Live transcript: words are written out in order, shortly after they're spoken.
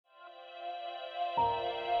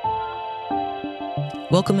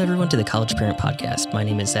Welcome, everyone, to the College Parent Podcast. My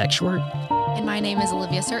name is Zach Short. And my name is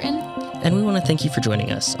Olivia Certain. And we want to thank you for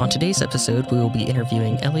joining us. On today's episode, we will be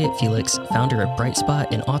interviewing Elliot Felix, founder of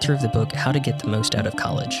Brightspot and author of the book, How to Get the Most Out of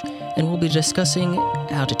College. And we'll be discussing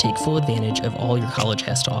how to take full advantage of all your college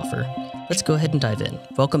has to offer. Let's go ahead and dive in.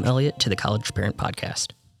 Welcome, Elliot, to the College Parent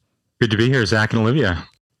Podcast. Good to be here, Zach and Olivia.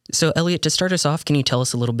 So, Elliot, to start us off, can you tell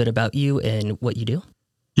us a little bit about you and what you do?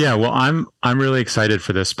 Yeah, well, I'm really excited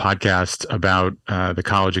for this podcast about the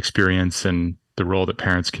college experience and the role that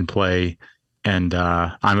parents can play. And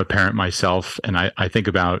I'm a parent myself, and I think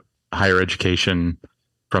about higher education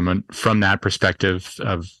from that perspective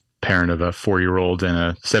of parent of a 4-year-old and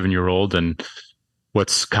a 7-year-old, and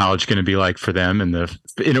what's college going to be like for them in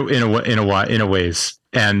a ways.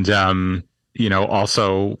 And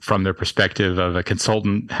also from the perspective of a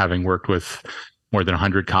consultant, having worked with more than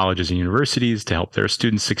 100 colleges and universities to help their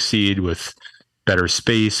students succeed with better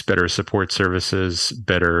space, better support services,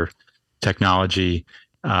 better technology,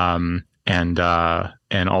 and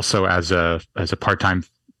also as a part-time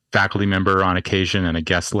faculty member on occasion and a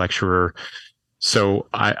guest lecturer. So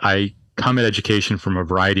I come at education from a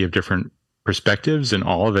variety of different perspectives, and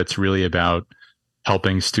all of it's really about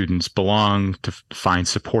helping students belong, to find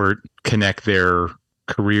support, connect their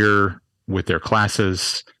career with their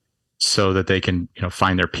classes, so that they can,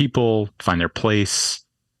 find their people, find their place,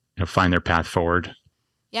 find their path forward.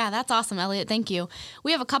 Yeah, that's awesome, Elliot. Thank you.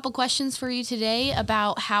 We have a couple questions for you today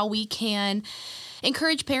about how we can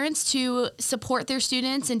encourage parents to support their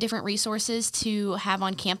students and different resources to have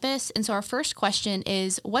on campus. And so our first question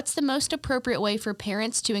is, what's the most appropriate way for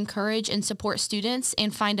parents to encourage and support students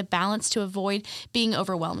and find a balance to avoid being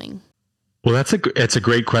overwhelming? Well, it's a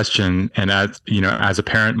great question. And as a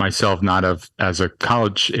parent myself, not as a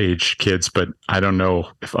college age kids, but I don't know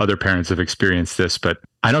if other parents have experienced this, but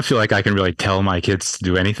I don't feel like I can really tell my kids to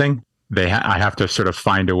do anything. I have to sort of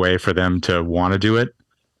find a way for them to want to do it.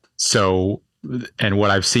 So, and what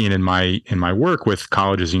I've seen in my work with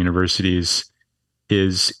colleges and universities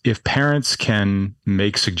is if parents can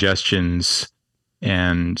make suggestions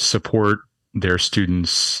and support their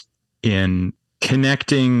students in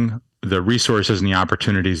connecting the resources and the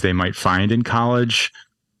opportunities they might find in college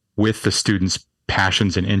with the students'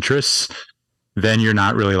 passions and interests, then you're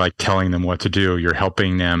not really like telling them what to do. You're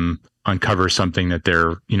helping them uncover something that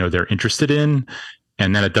they're interested in.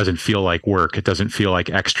 And then it doesn't feel like work. It doesn't feel like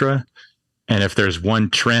extra. And if there's one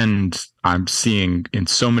trend I'm seeing in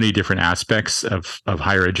so many different aspects of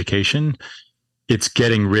higher education, it's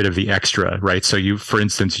getting rid of the extra, right? So for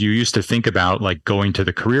instance, you used to think about like going to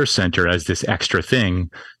the Career Center as this extra thing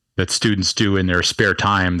that students do in their spare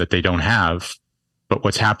time that they don't have. But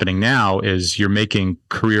what's happening now is you're making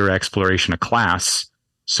career exploration a class.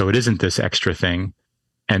 So it isn't this extra thing.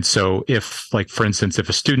 And so if, like, for instance, if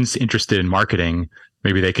a student's interested in marketing,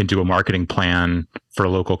 maybe they can do a marketing plan for a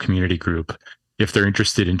local community group. If they're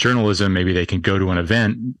interested in journalism, maybe they can go to an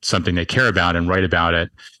event, something they care about, and write about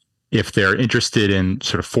it. If they're interested in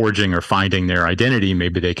sort of forging or finding their identity,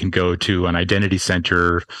 maybe they can go to an identity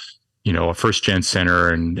center, a First Gen Center,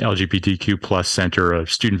 an LGBTQ plus center, a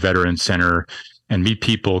student veteran center, and meet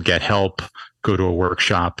people, get help, go to a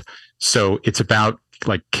workshop. So it's about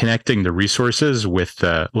like connecting the resources with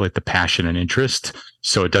the passion and interest,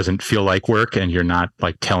 so it doesn't feel like work and you're not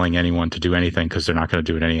like telling anyone to do anything because they're not going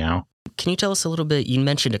to do it anyhow. Can you tell us a little bit, you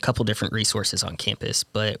mentioned a couple different resources on campus,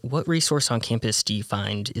 but what resource on campus do you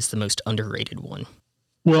find is the most underrated one?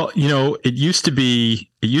 Well, it used to be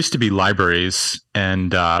libraries,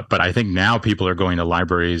 and but I think now people are going to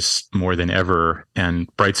libraries more than ever. And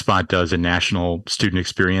Brightspot does a national student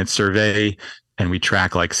experience survey, and we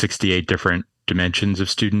track like 68 different dimensions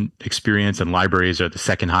of student experience, and libraries are the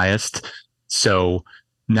second highest. So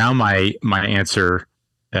now my answer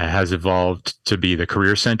has evolved to be the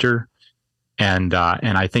Career Center, and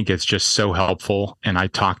I think it's just so helpful. And I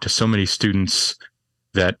talk to so many students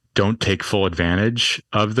that don't take full advantage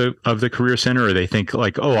of the Career Center, or they think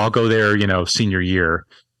like, oh, I'll go there, senior year.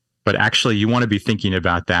 But actually, you want to be thinking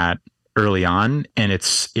about that early on. And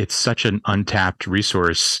it's such an untapped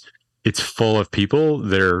resource. It's full of people.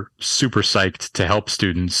 They're super psyched to help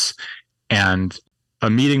students. And a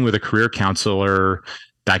meeting with a career counselor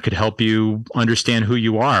that could help you understand who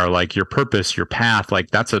you are, like your purpose, your path,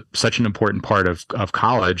 like that's such an important part of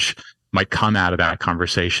college, might come out of that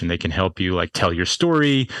conversation. They can help you like tell your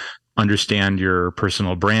story, understand your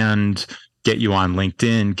personal brand, get you on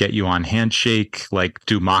LinkedIn, get you on Handshake, like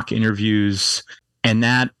do mock interviews. And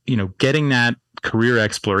that, getting that career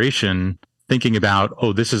exploration, thinking about,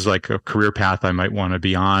 oh, this is like a career path I might want to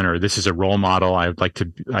be on, or this is a role model. I'd like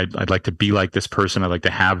to be like this person. I'd like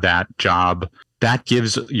to have that job. that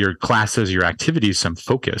gives your classes, your activities some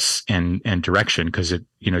focus and direction, because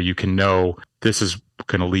you can know this is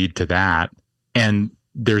going to lead to that. And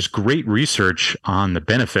there's great research on the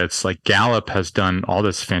benefits. Like Gallup has done all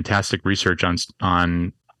this fantastic research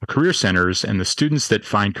on career centers, and the students that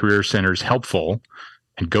find career centers helpful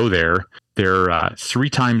and go there, they're 3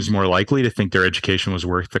 times more likely to think their education was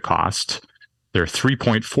worth the cost. They're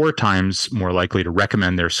 3.4 times more likely to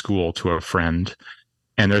recommend their school to a friend,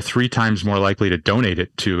 and they're 3 times more likely to donate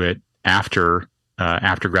it to it after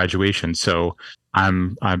graduation. So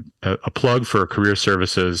I'm a plug for career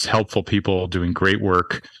services, helpful people doing great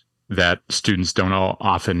work that students don't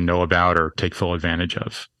often know about or take full advantage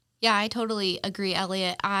of. Yeah, I totally agree,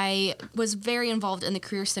 Elliot. I was very involved in the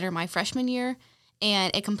Career Center my freshman year,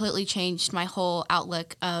 and it completely changed my whole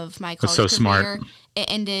outlook of my college career. That's so smart. It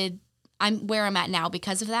ended, I'm where I'm at now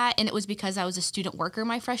because of that, and it was because I was a student worker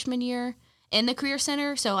my freshman year in the Career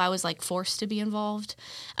Center, so I was like forced to be involved.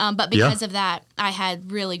 But because of that, I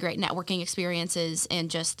had really great networking experiences,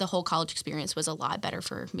 and just the whole college experience was a lot better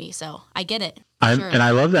for me. So I get it. Sure. And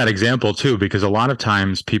I love that example too, because a lot of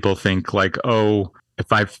times people think like, oh,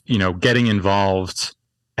 if getting involved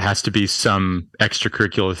has to be some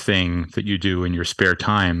extracurricular thing that you do in your spare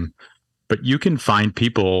time. But you can find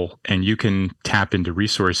people and you can tap into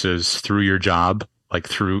resources through your job, like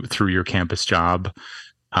through your campus job.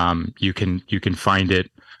 You can find it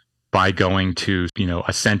by going to,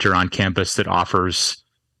 a center on campus that offers,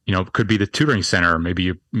 could be the tutoring center.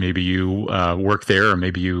 Maybe you work there, or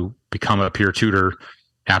maybe you become a peer tutor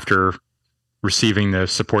after receiving the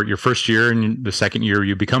support your first year, and the second year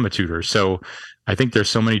you become a tutor. So I think there's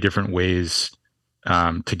so many different ways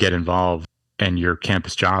to get involved, and your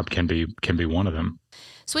campus job can be one of them.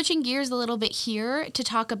 Switching gears a little bit here to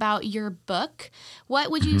talk about your book,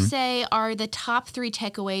 what would you say are the top 3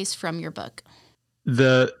 takeaways from your book?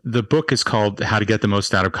 The book is called How to Get the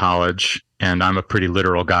Most Out of College, and I'm a pretty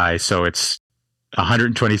literal guy, so it's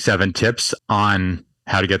 127 tips on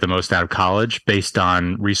how to get the most out of college based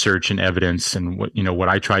on research and evidence. And what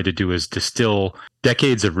I tried to do is distill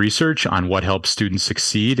decades of research on what helps students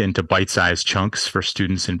succeed into bite-sized chunks for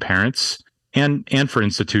students and parents, and for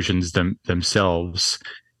institutions themselves.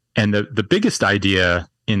 And the biggest idea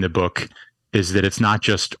in the book is that it's not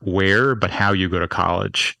just where, but how you go to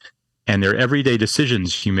college. And there are everyday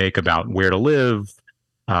decisions you make about where to live,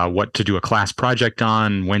 what to do a class project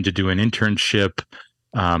on, when to do an internship,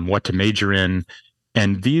 what to major in.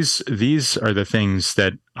 And these are the things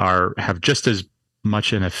that have just as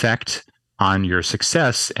much an effect on your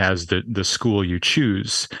success as the school you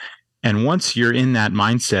choose. And once you're in that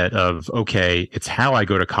mindset of, okay, it's how I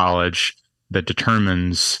go to college that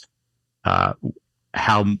determines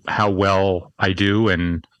how well I do,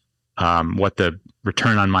 and what the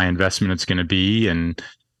return on my investment is going to be, and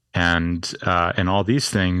all these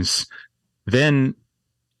things, then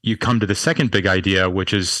you come to the second big idea,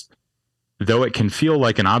 which is, though it can feel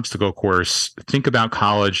like an obstacle course, think about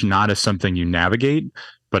college not as something you navigate,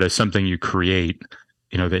 but as something you create.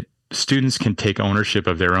 That students can take ownership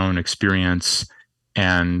of their own experience,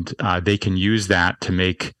 and they can use that to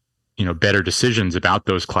make better decisions about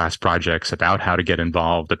those class projects, about how to get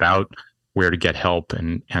involved, about where to get help,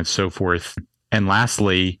 and so forth. And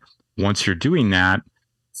lastly, once you're doing that,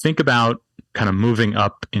 think about kind of moving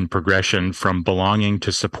up in progression from belonging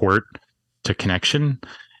to support to connection.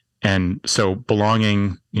 And so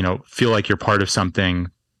belonging, feel like you're part of something,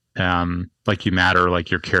 like you matter, like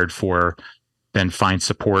you're cared for. Then find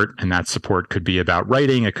support, and that support could be about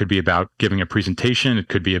writing, it could be about giving a presentation, it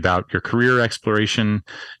could be about your career exploration.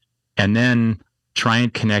 And then try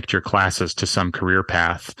and connect your classes to some career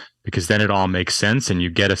path, because then it all makes sense, and you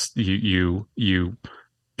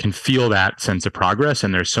can feel that sense of progress.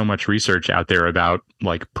 And there's so much research out there about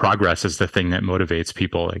like progress is the thing that motivates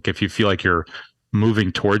people. Like if you feel like you're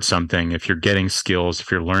moving towards something, if you're getting skills, if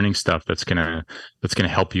you're learning stuff that's gonna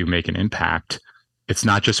help you make an impact, it's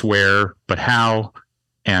not just where, but how.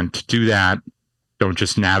 And to do that, don't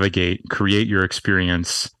just navigate, create your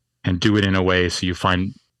experience, and do it in a way so you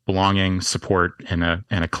find belonging, support, and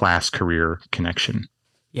a class career connection.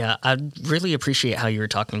 Yeah, I really appreciate how you were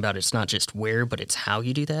talking about it's not just where, but it's how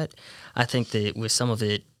you do that. I think that with some of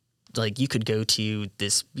it, like you could go to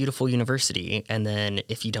this beautiful university, and then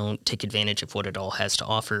if you don't take advantage of what it all has to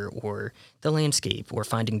offer, or the landscape, or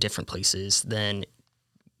finding different places, then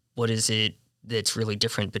what is it that's really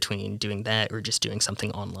different between doing that or just doing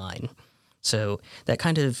something online? So that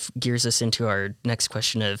kind of gears us into our next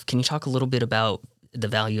question of, can you talk a little bit about the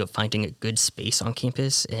value of finding a good space on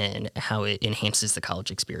campus and how it enhances the college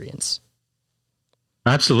experience?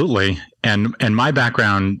 Absolutely. And my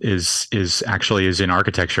background is in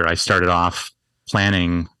architecture. I started off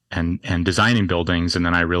planning and designing buildings. And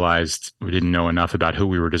then I realized we didn't know enough about who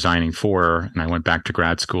we were designing for. And I went back to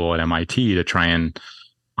grad school at MIT to try and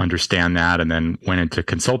understand that, and then went into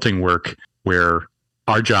consulting work where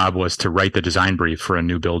our job was to write the design brief for a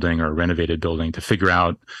new building or a renovated building, to figure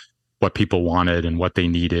out what people wanted and what they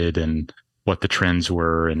needed and what the trends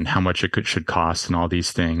were and how much it should cost and all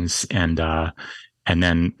these things. And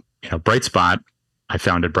then, Brightspot, I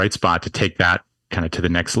founded Brightspot to take that kind of to the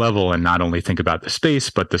next level and not only think about the space,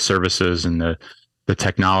 but the services and the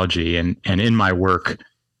technology. And in my work,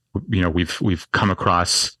 we've come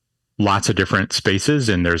across lots of different spaces,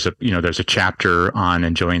 and there's a chapter on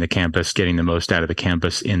enjoying the campus, getting the most out of the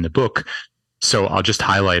campus in the book. So I'll just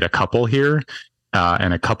highlight a couple here,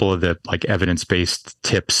 and a couple of the evidence-based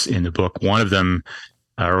tips in the book. One of them,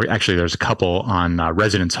 or actually there's a couple on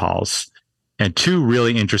residence halls, and two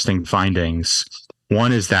really interesting findings.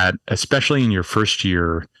 One is that, especially in your first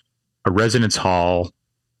year, a residence hall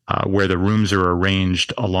where the rooms are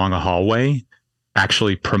arranged along a hallway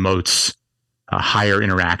actually promotes a higher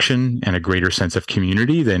interaction and a greater sense of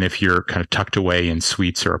community than if you're kind of tucked away in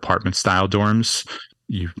suites or apartment style dorms.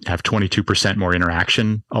 You have 22% more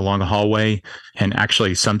interaction along a hallway. And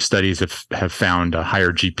actually, some studies have found a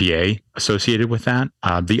higher GPA associated with that.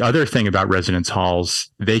 The other thing about residence halls,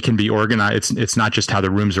 they can be organized. It's not just how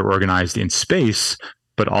the rooms are organized in space,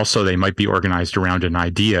 but also they might be organized around an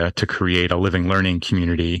idea to create a living learning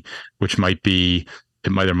community, which there might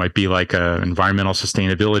be like an environmental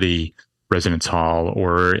sustainability residence hall,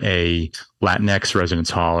 or a Latinx residence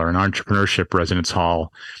hall, or an entrepreneurship residence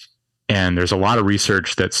hall. And there's a lot of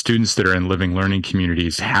research that students that are in living learning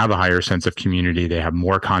communities have a higher sense of community. They have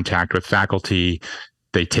more contact with faculty.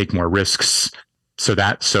 They take more risks.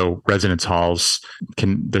 So residence halls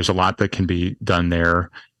there's a lot that can be done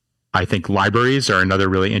there. I think libraries are another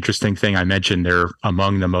really interesting thing. I mentioned they're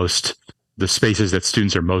among the spaces that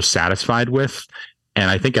students are most satisfied with. And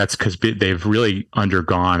I think that's because they've really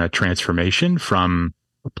undergone a transformation from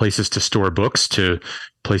places to store books to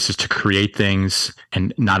places to create things,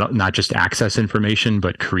 and not just access information,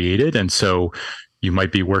 but create it. And so you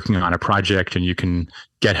might be working on a project and you can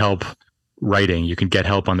get help writing, you can get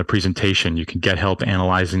help on the presentation, you can get help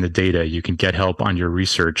analyzing the data, you can get help on your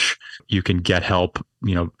research, you can get help,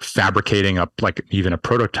 fabricating up even a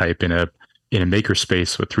prototype in a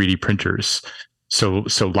makerspace with 3D printers. So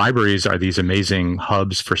libraries are these amazing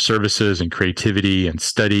hubs for services and creativity and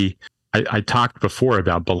study. I talked before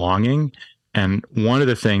about belonging, and one of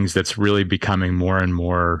the things that's really becoming more and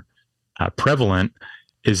more prevalent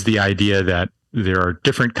is the idea that there are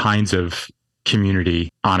different kinds of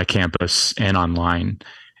community on a campus and online.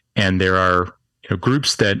 And there are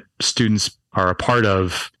groups that students are a part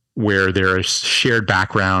of where there is shared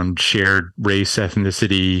background, shared race,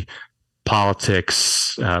 ethnicity,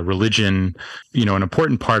 politics, religion. An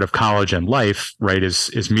important part of college and life, right,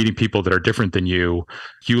 is meeting people that are different than you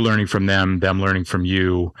learning from them learning from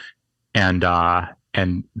you, and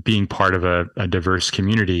being part of a diverse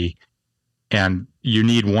community. And you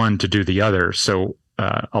need one to do the other. So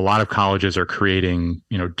a lot of colleges are creating,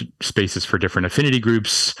 spaces for different affinity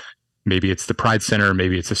groups. Maybe it's the Pride Center,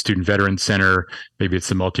 maybe it's a Student Veteran Center, maybe it's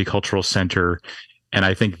the Multicultural Center. And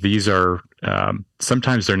I think these are,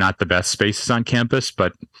 sometimes they're not the best spaces on campus,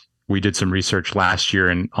 but we did some research last year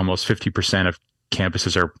and almost 50% of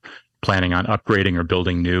campuses are planning on upgrading or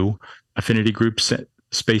building new affinity group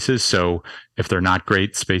spaces. So if they're not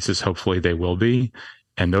great spaces, hopefully they will be.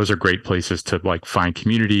 And those are great places to find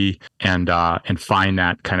community and find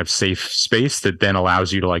that kind of safe space that then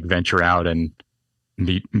allows you to venture out and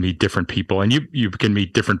meet different people. And you can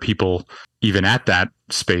meet different people even at that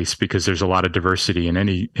space, because there's a lot of diversity in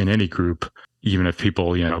any group, even if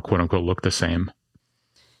people, quote unquote, look the same.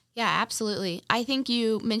 Yeah, absolutely. I think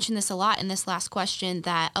you mentioned this a lot in this last question,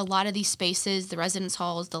 that a lot of these spaces, the residence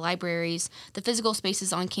halls, the libraries, the physical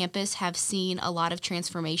spaces on campus have seen a lot of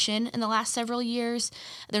transformation in the last several years.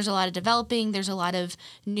 There's a lot of developing, there's a lot of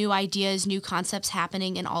new ideas, new concepts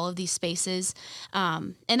happening in all of these spaces.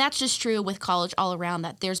 And that's just true with college all around,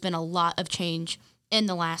 that there's been a lot of change in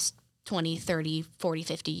the last 20, 30, 40,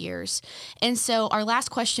 50 years. And so our last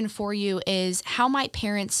question for you is, how might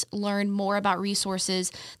parents learn more about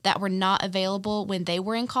resources that were not available when they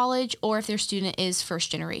were in college, or if their student is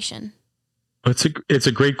first generation? It's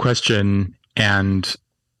a great question. And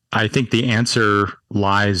I think the answer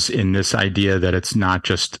lies in this idea that it's not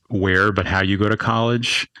just where, but how you go to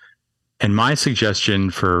college. And my suggestion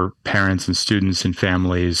for parents and students and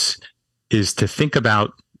families is to think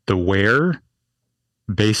about the where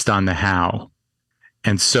based on the how.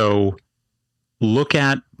 And so look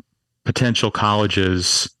at potential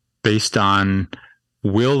colleges based on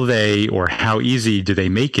will they, or how easy do they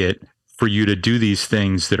make it for you to do these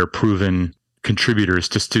things that are proven contributors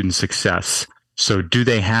to student success? So do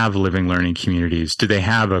they have living learning communities? Do they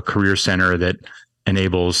have a career center that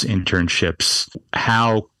enables internships?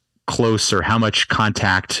 How close or how much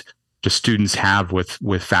contact do students have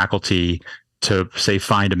with faculty to, say,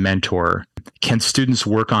 find a mentor? Can students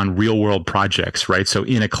work on real world projects, right? So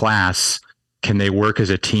in a class, can they work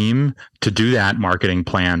as a team to do that marketing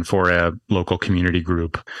plan for a local community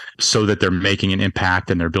group so that they're making an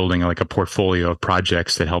impact and they're building like a portfolio of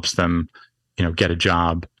projects that helps them, get a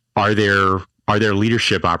job? Are there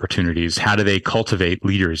leadership opportunities? How do they cultivate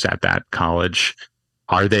leaders at that college?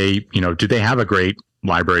 Are they, do they have a great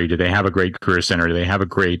library? Do they have a great career center? Do they have a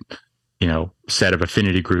great, set of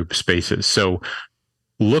affinity group spaces? So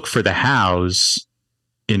look for the hows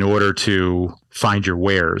in order to find your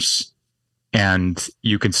wheres. And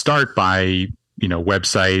you can start by,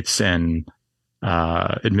 websites and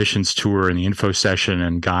admissions tour and the info session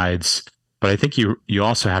and guides. But I think you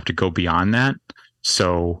also have to go beyond that.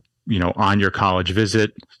 So, on your college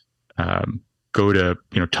visit, go to,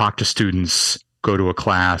 talk to students, go to a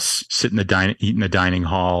class, eat in the dining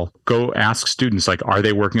hall, go ask students, like, are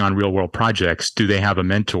they working on real world projects? Do they have a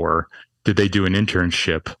mentor? Did they do an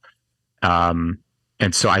internship?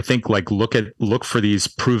 And so I think look for these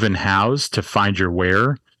proven hows to find your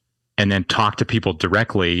where, and then talk to people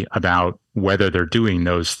directly about whether they're doing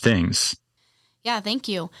those things. Yeah, thank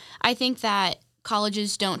you. I think that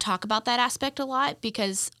colleges don't talk about that aspect a lot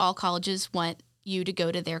because all colleges want you to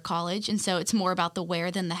go to their college. And so it's more about the where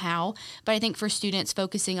than the how. But I think for students,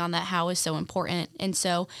 focusing on that how is so important. And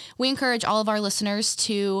so we encourage all of our listeners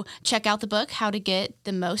to check out the book, How to Get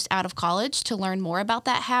the Most Out of College, to learn more about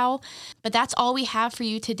that how. But that's all we have for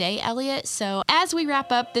you today, Elliot. So as we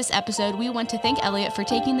wrap up this episode, we want to thank Elliot for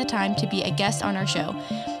taking the time to be a guest on our show.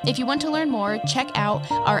 If you want to learn more, check out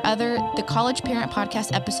our The College Parent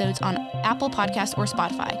Podcast episodes on Apple Podcasts or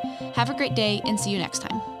Spotify. Have a great day and see you next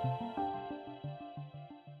time.